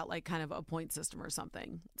figure out like kind of a point system or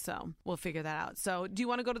something. So we'll figure that out. So do you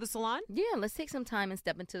want to go to the salon? Yeah, let's take some time and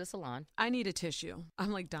step into the salon. I need a tissue.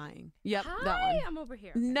 I'm like dying. Yep, Hi, that one. I'm over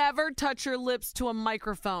here. Never touch your lips to a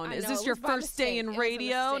microphone. Is this your first day in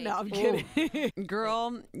radio? No, I'm kidding.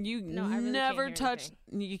 Girl, you really never can't hear touch.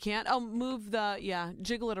 You can't. Oh, move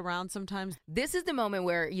jiggle it around sometimes. This is the moment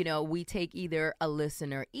where, you know, we take either a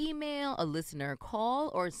listener email, a listener call,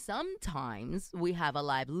 or sometimes we have a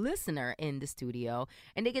live listener in the studio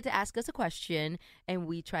and they get to ask us a question and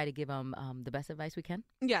we try to give them the best advice we can.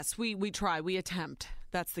 Yes, we try. We attempt.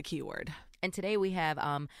 That's the key word. And today we have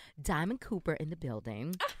Diamond Cooper in the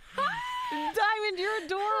building. Diamond, you're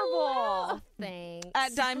adorable. Oh, thanks.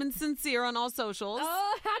 At Diamond Sincere on all socials.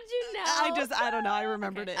 Oh, how'd you know? I don't know. I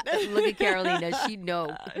remembered it. Look at Carolina. She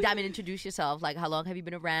know. Diamond, introduce yourself. Like, how long have you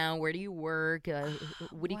been around? Where do you work?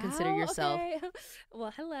 What do you consider yourself? Okay.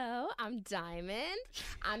 Well, hello. I'm Diamond.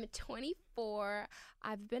 I'm 24.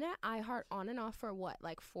 I've been at iHeart on and off for what,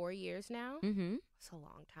 like 4 years now? Mm-hmm. It's a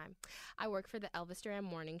long time. I work for the Elvis Duran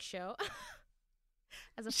Morning Show.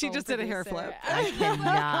 She just did a hair flip. I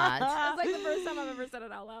cannot. It's like the first time I've ever said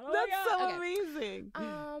it out loud. Oh That's so okay. amazing.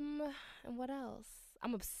 And what else?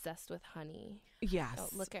 I'm obsessed with Honey. Yes. Oh,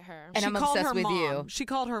 look at her. And I'm obsessed with you. She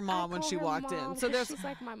called her mom when she walked in. So there's she's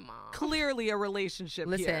like my mom. clearly a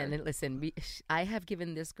relationship here. Listen. I have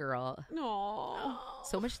given this girl Aww.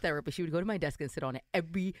 so much therapy. She would go to my desk and sit on it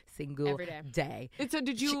every single day. And so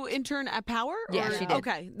did you intern at Power? Yeah, she did.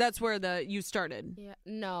 Okay, that's where you started. Yeah.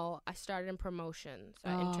 No, I started in promotions.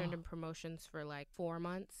 I interned in promotions for like 4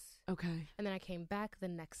 months. Okay. And then I came back the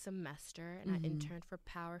next semester and I interned for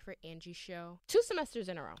Power for Angie's show. 2 semesters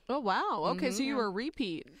in a row. Oh, wow. Okay, so you were a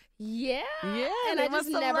repeat. Yeah. Yeah. And they I just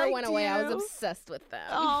must have never liked went away. I was you. obsessed with them.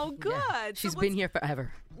 Oh, good. Yeah. She's been here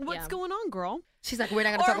forever. What's going on, girl? She's like, we're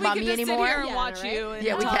not going to talk about me anymore. Sit here and Yeah, watch right? you. And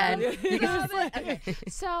Yeah, we talk. can. Okay.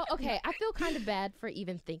 So, I feel kind of bad for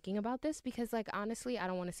even thinking about this because, like, honestly, I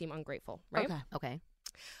don't want to seem ungrateful, right? Okay.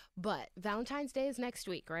 But Valentine's Day is next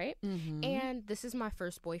week, right? Mm-hmm. And this is my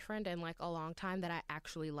first boyfriend in like a long time that I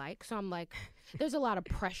actually like. So I'm like, there's a lot of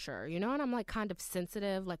pressure, you know? And I'm like kind of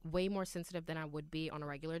sensitive, like way more sensitive than I would be on a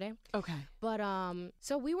regular day. Okay. But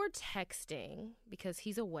so we were texting because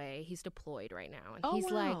he's away. He's deployed right now. And Oh,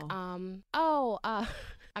 he's wow. like,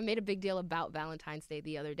 I made a big deal about Valentine's Day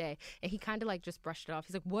the other day. And he kind of like just brushed it off.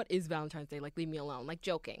 He's like, what is Valentine's Day? Like, leave me alone. Like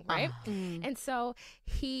joking, right? And so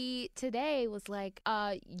he today was like,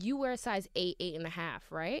 you wear a size 8, 8.5,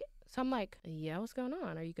 right? So I'm like, yeah, what's going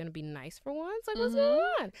on? Are you going to be nice for once? Like, what's going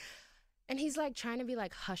on? And he's like trying to be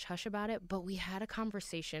like hush hush about it, but we had a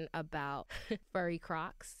conversation about furry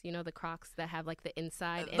Crocs. You know, the Crocs that have like the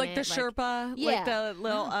inside in like it, the Sherpa, like the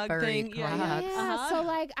little Ugg Furry thing. Crocs. Yeah. So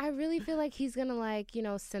like, I really feel like he's gonna like, you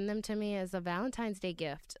know, send them to me as a Valentine's Day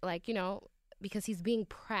gift, like, you know, because he's being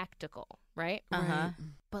practical, right?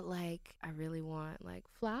 But like, I really want like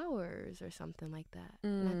flowers or something like that.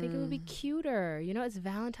 And I think it would be cuter. You know, it's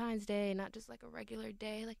Valentine's Day, not just like a regular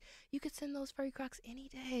day. Like, you could send those furry Crocs any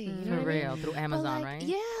day. You know For what I mean? real, through Amazon, But, like, right?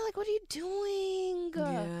 Yeah, like, what are you doing?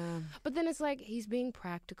 Yeah. But then it's like, he's being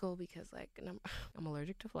practical because like, I'm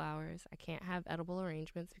allergic to flowers. I can't have edible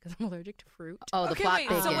arrangements because I'm allergic to fruit. Oh, the Okay, plot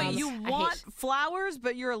wait. So wait, thickens. you want flowers,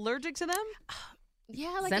 but you're allergic to them? Yeah,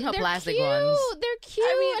 like Send her they're plastic cute. ones. They're cute,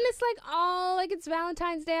 I mean- and it's like, oh, like it's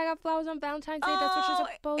Valentine's Day. I got flowers on Valentine's Day. That's what you're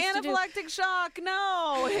supposed to do. Anaphylactic shock.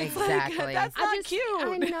 No. It's like, Exactly. that's not cute.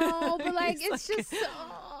 I know, but like He's it's like- just.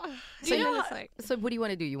 So, you know, you- it's like. so what do you want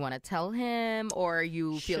to do? You want to tell him, or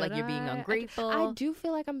you feel like Should you're being I? ungrateful? I do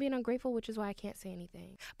feel like I'm being ungrateful, which is why I can't say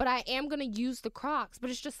anything. But I am gonna use the Crocs. But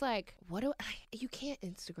it's just like, what do you can't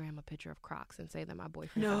Instagram a picture of Crocs and say that my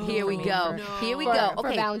boyfriend. No. got them Here we for me go. for- Here we for- go. for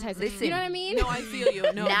Okay, Valentine's Day. listen. You know what I mean? No, I feel you.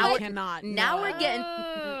 No, Now you it- cannot. Now No. we're getting.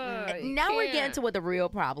 You Now we're getting can't. to what the real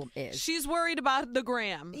problem is. She's worried about the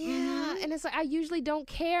gram. Yeah, and it's like I usually don't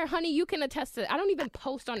care, honey. You can attest to it. I don't even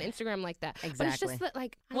post on Instagram like that. But it's Exactly. just that,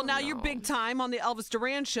 like, I Well, don't now you're know. big time on the Elvis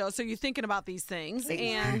Duran show, so you're thinking about these things.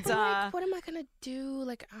 And But, like, what am I gonna do?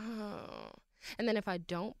 Like, oh. And then if I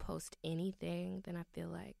don't post anything, then I feel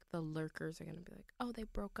like the lurkers are gonna be like, oh, they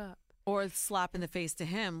broke up. or slap in the face to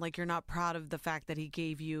him, like you're not proud of the fact that he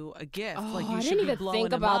gave you a gift. Oh, like you I should didn't be even blowing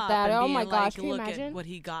think him about up that. and Oh being my like, gosh, can you look imagine? at what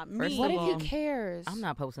he got me. First What of if all, he cares? I'm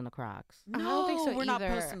not posting the Crocs. I don't think so we're not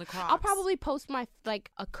either. posting the Crocs. I'll probably post my like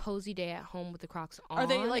a cozy day at home with the Crocs on. Are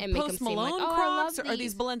they like and make Post them seem Malone like, oh, Crocs, I love or are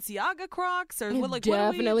these Balenciaga Crocs, or what? Like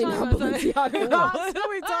Definitely what are we not talking about? Balenciaga Crocs. What are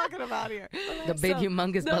we talking about here? The big,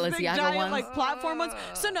 humongous those big, Balenciaga giant, ones. like platform ones.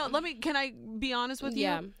 So no, can I be honest with you?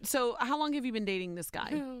 Yeah. So how long have you been dating this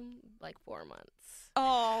guy? like 4 months.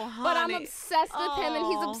 Oh, honey. But I'm obsessed with him, and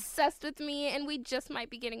he's Oh. obsessed with me, and we just might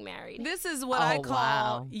be getting married. This is what Oh, I call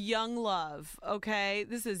wow. young love, okay?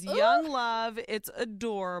 This is young love. It's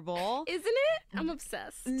adorable. Isn't it? I'm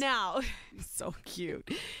obsessed. Now, so cute.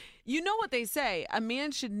 You know what they say, a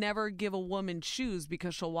man should never give a woman shoes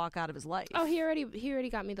because she'll walk out of his life. Oh, he already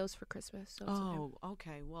got me those for Christmas. So it's okay. Oh,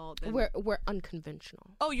 okay. Well, then. We're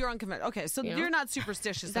unconventional. Oh, you're unconventional. Okay, so Yeah. you're not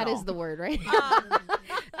superstitious That at is all. the word, right?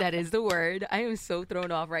 That is the word. I am so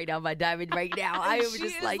thrown off right now by Diamond right now. I am She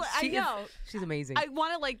just is like, like- I she is- know. she's amazing. I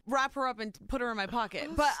want to like wrap her up and put her in my pocket.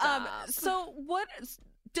 But Stop. so what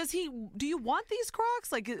does he? Do you want these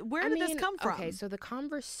Crocs? Like, where did this come from? Okay, so the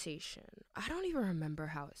conversation, I don't even remember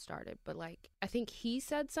how it started, but like I think he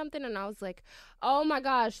said something, and I was like, "Oh my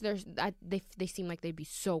gosh, they seem like they'd be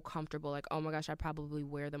so comfortable. Like, oh my gosh, I probably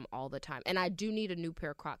wear them all the time, and I do need a new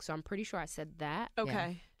pair of Crocs." So I'm pretty sure I said that.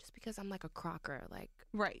 Okay, Just because I'm like a Crocker, like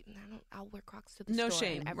right. I'll wear Crocs to the No store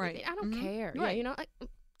shame, and everything. right. I don't Mhm. care. Yeah, Right. you know.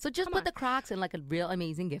 So just Come put on. the Crocs in like a real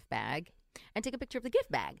amazing gift bag and take a picture of the gift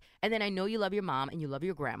bag. And then I know you love your mom and you love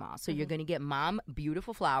your grandma. So you're going to get mom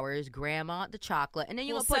beautiful flowers, grandma the chocolate, and then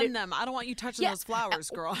you're We'll going to put send it. them. I don't want you touching Yeah. those flowers,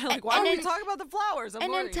 girl. Like, why and are we then- talking about the flowers? I'm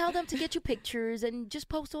And worried. then tell them to get you pictures and just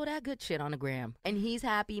post all that good shit on the gram. And he's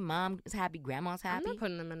happy, mom is happy, grandma's I'm happy. not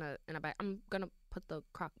putting them in a bag. I'm gonna put the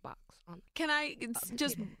Croc box on. Can I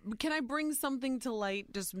can I bring something to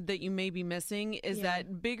light just that you may be missing? Is Yeah.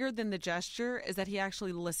 that bigger than the gesture? Is that he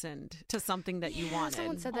actually listened to something that you wanted?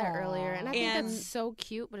 Someone said that earlier, and I think And- that's so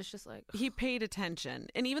cute. But it's just like He paid attention.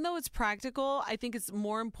 And even though it's practical, I think it's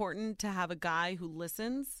more important to have a guy who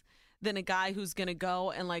listens than a guy who's going to go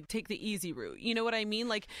and like take the easy route. You know what I mean?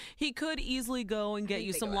 Like he could easily go and get didn't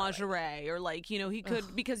you think some about it like lingerie or like, you know, he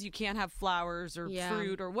could because you can't have flowers or Yeah.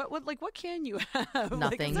 fruit or what can you have? Like,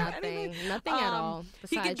 Nothing. is there nothing, anything? nothing at all. He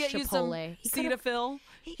Besides could get Chipotle. you some He could've- Cetaphil.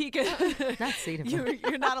 He could Not Cetaphil.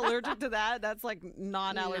 You're not allergic to that. That's like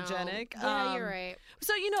non-allergenic. No. Yeah, you're right.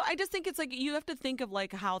 So, I just think it's like you have to think of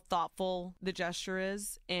like how thoughtful the gesture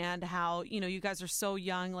is and how, you guys are so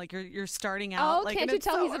young, like you're starting out. Oh, like, can't and you it's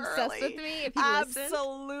tell so he's obsessed early. with me if he listened?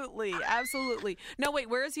 Absolutely. Absolutely. No, wait,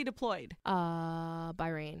 where is he deployed?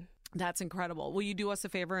 Bahrain. That's incredible. Will you do us a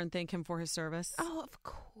favor and thank him for his service? Oh, of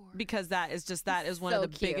course. Because that is one So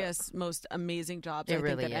of the cute. biggest, most amazing jobs It I think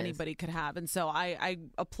really that is. anybody could have. And so I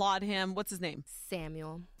applaud him. What's his name?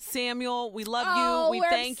 Samuel. Samuel, we love Oh, you. We we're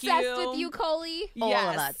thank obsessed you. with you, Coley. All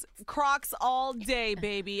of Yes. us. Crocs all day,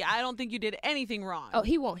 baby. I don't think you did anything wrong. Oh,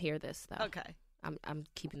 he won't hear this though. Okay. I'm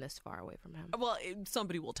keeping this far away from him. Well,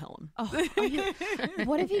 somebody will tell him. Oh,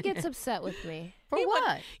 what if he gets upset with me? For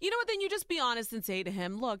what? You know what? Then you just be honest and say to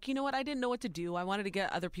him, look, you know what? I didn't know what to do. I wanted to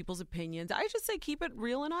get other people's opinions. I just say keep it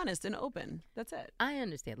real and honest and open. That's it. I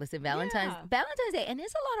understand. Listen, Valentine's Day, and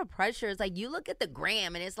there's a lot of pressure. It's like you look at the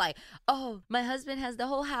gram and it's like, oh, my husband has the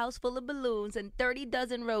whole house full of balloons and 30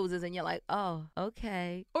 dozen roses, and you're like, oh,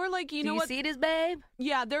 okay. Or like, you know what? Do you see this, babe?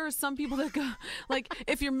 Yeah, there are some people that go, like,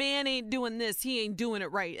 if your man ain't doing this, he ain't doing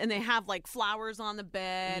it right. And they have like flowers on the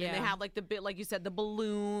bed, and they have like the bit, like you said, the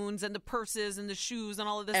balloons and the purses and the shoes and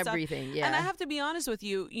all of this Everything, stuff. yeah. And I have to be honest with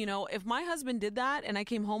you, you know, if my husband did that and I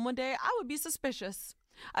came home one day, I would be suspicious.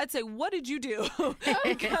 I'd say, what did you do?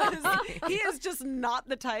 Because he is just not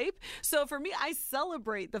the type. So for me, I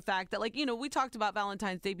celebrate the fact that, like, you know, we talked about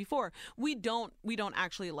Valentine's Day before. We don't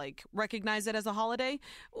actually like recognize it as a holiday.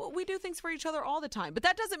 We do things for each other all the time. But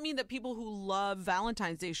that doesn't mean that people who love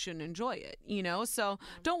Valentine's Day shouldn't enjoy it, you know? So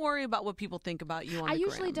don't worry about what people think about you on the I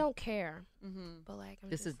usually gram. don't care. But like,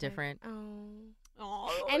 This is different.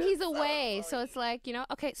 Oh, and he's away, so it's like, you know,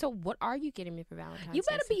 okay, so what are you getting me for Valentine's Day? You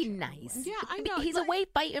better be nice. Yeah, I know. He's away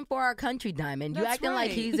fighting for our country, Diamond. You That's acting like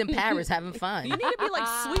right. he's in Paris having fun. You need to be like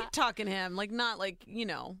sweet talking him, like not like, you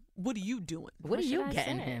know, what are you doing? What are should you I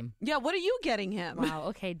getting say? him? Yeah, what are you getting him? Wow,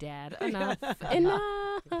 okay, Dad. Enough. Enough.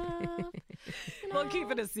 We'll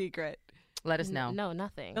keep it a secret. Let us know. No,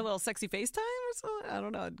 nothing. A little sexy FaceTime or something? I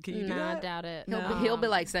don't know. Can you do Nah, I that? doubt it. He'll be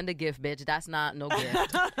like, send a gift, bitch. That's not no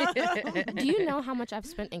gift. Do you know how much I've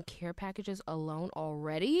spent in care packages alone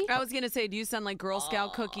already? I was going to say, do you send like Girl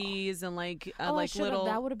Scout cookies and like like little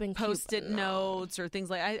that would have been cute, Post-it but no. notes or things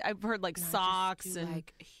like I've heard like No, I just socks do, and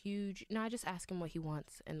like huge. No, I just ask him what he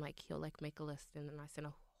wants, and like he'll like make a list, and then I send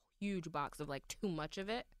a huge box of like too much of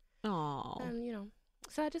it, oh. and you know.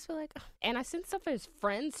 So I just feel like, and I send stuff for his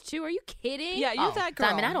friends too. Are you kidding? Yeah, you're that girl.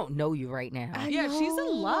 Diamond, I don't know you right now. Yeah, she's in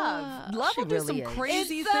love. Love She will do really some is.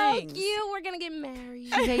 crazy It's so things. cute. We're gonna get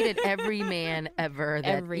married. She dated every man ever.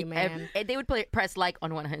 Every man. They would press like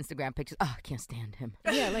on one of her Instagram pictures. Oh, I can't stand him.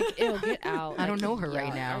 Yeah, like it'll get out. I don't Like, know her right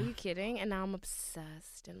yeah, now. Are you kidding? And now I'm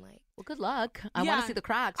obsessed and like, Well, good luck. I want Yeah. to see the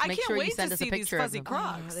Crocs. I Make can't sure wait you send to us see a these picture fuzzy of them.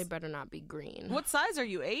 Crocs. they better not be green. What size are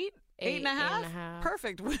you? 8? 8 and a half? 8.5.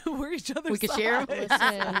 Perfect. We're each other's We could share 'em.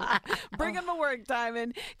 Listen. Bring them to work,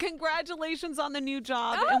 Diamond. Congratulations on the new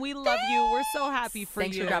job, and we love you. We're so happy for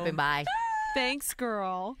Thanks you. for dropping by. Thanks,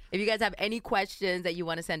 girl. If you guys have any questions that you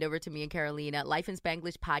want to send over to me and Carolina,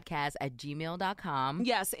 lifeinspanglishpodcast@gmail.com.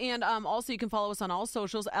 Yes, and also you can follow us on all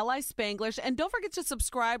socials, LI Spanglish. And don't forget to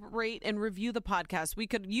subscribe, rate, and review the podcast. We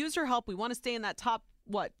could use your help. We want to stay in that top,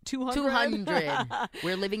 200? 200.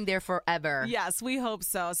 We're living there forever. Yes, we hope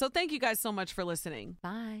so. So thank you guys so much for listening.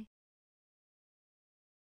 Bye.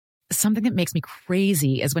 Something that makes me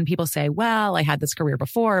crazy is when people say, well, I had this career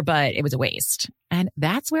before, but it was a waste. And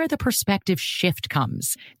that's where the perspective shift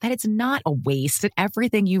comes, that it's not a waste, that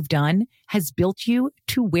everything you've done has built you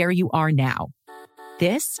to where you are now.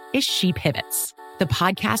 This is She Pivots, the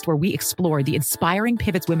podcast where we explore the inspiring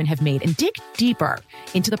pivots women have made and dig deeper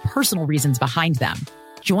into the personal reasons behind them.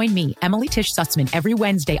 Join me, Emily Tish Sussman, every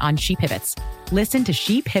Wednesday on She Pivots. Listen to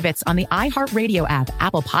She Pivots on the iHeartRadio app,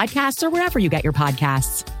 Apple Podcasts, or wherever you get your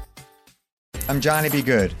podcasts. I'm Johnny B.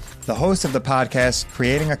 Good, the host of the podcast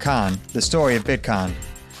Creating a Con, the story of Bitcoin.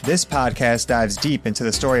 This podcast dives deep into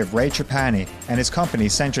the story of Ray Trapani and his company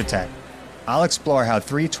Centratech. I'll explore how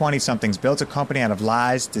three 20-somethings built a company out of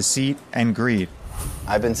lies, deceit, and greed.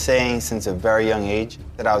 I've been saying since a very young age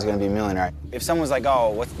that I was going to be a millionaire. If someone's like,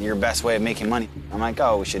 oh, what's your best way of making money? I'm like,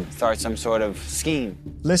 oh, we should start some sort of scheme.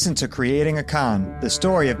 Listen to Creating a Con, the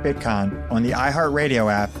story of Bitcoin on the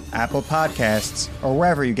iHeartRadio app, Apple Podcasts, or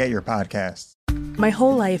wherever you get your podcasts. My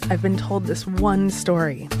whole life, I've been told this one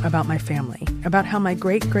story about my family, about how my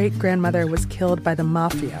great-great-grandmother was killed by the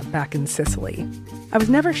mafia back in Sicily. I was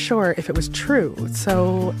never sure if it was true,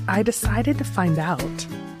 so I decided to find out.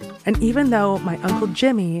 And even though my Uncle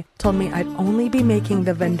Jimmy told me I'd only be making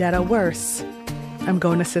the vendetta worse, I'm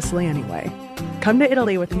going to Sicily anyway. Come to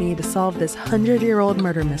Italy with me to solve this 100-year-old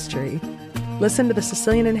murder mystery. Listen to The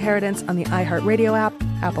Sicilian Inheritance on the iHeartRadio app,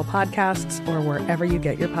 Apple Podcasts, or wherever you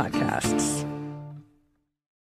get your podcasts.